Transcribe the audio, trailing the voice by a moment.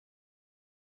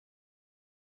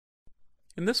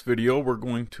In this video, we're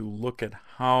going to look at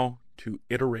how to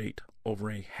iterate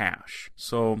over a hash.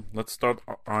 So let's start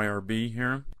our IRB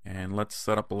here, and let's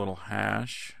set up a little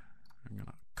hash. I'm going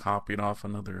to copy it off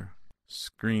another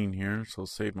screen here, so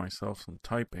save myself some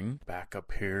typing. Back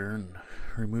up here and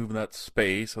remove that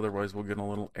space, otherwise we'll get a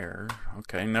little error.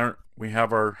 Okay, now we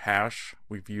have our hash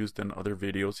we've used in other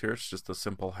videos here. It's just a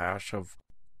simple hash of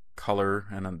color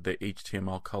and the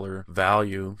HTML color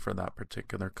value for that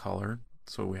particular color.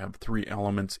 So we have 3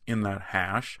 elements in that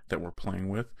hash that we're playing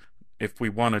with. If we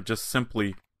want to just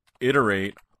simply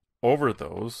iterate over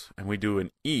those, and we do an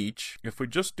each, if we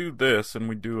just do this and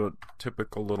we do a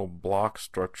typical little block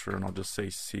structure, and I'll just say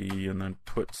C and then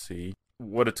put C,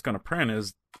 what it's going to print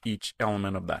is each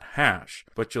element of that hash.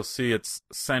 But you'll see it's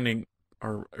sending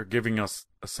or giving us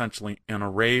essentially an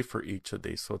array for each of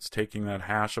these. So it's taking that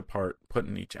hash apart,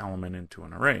 putting each element into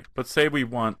an array. But say we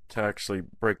want to actually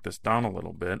break this down a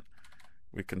little bit.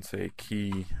 We can say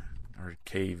key or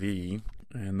KV,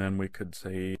 and then we could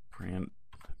say print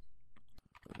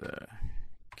the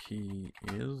key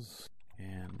is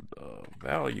and the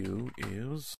value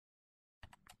is.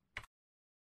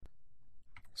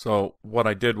 So what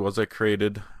I did was I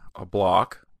created a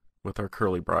block with our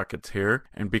curly brackets here,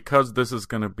 and because this is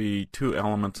going to be 2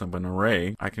 elements of an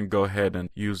array, I can go ahead and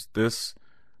use this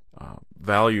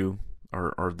value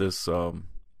or this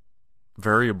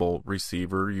variable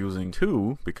receiver using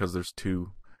 2, because there's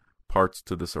 2 parts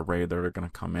to this array that are going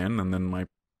to come in, and then my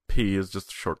P is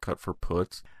just a shortcut for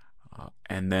puts,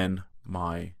 and then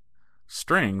my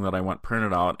string that I want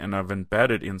printed out, and I've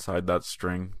embedded inside that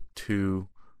string 2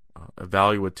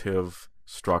 evaluative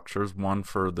structures, one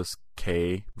for this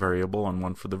K variable and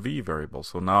one for the V variable.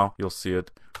 So now you'll see it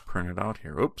printed out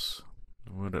here. Oops,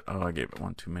 I gave it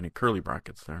one too many curly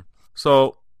brackets there.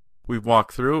 So we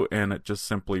walk through, and it just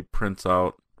simply prints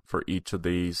out for each of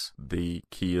these. The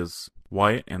key is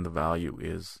white and the value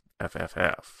is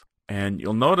FFF. And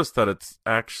you'll notice that it's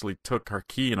actually took our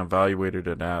key and evaluated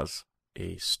it as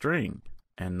a string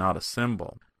and not a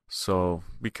symbol. So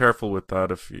be careful with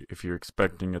that. If you're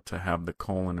expecting it to have the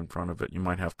colon in front of it, you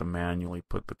might have to manually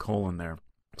put the colon there.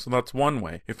 So that's one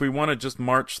way. If we want to just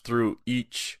march through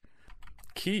each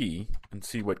key and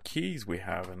see what keys we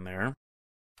have in there,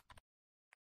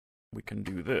 we can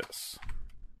do this.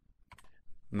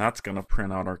 And that's going to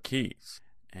print out our keys.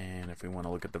 And if we want to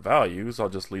look at the values, I'll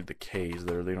just leave the K's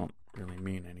there. They don't really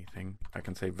mean anything. I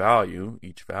can say value,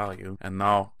 each value, and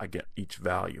now I get each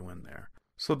value in there.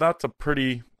 So that's a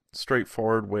pretty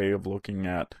straightforward way of looking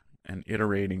at and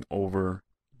iterating over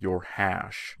your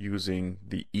hash using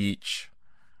the each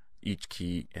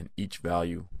key, and each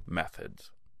value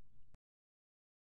methods.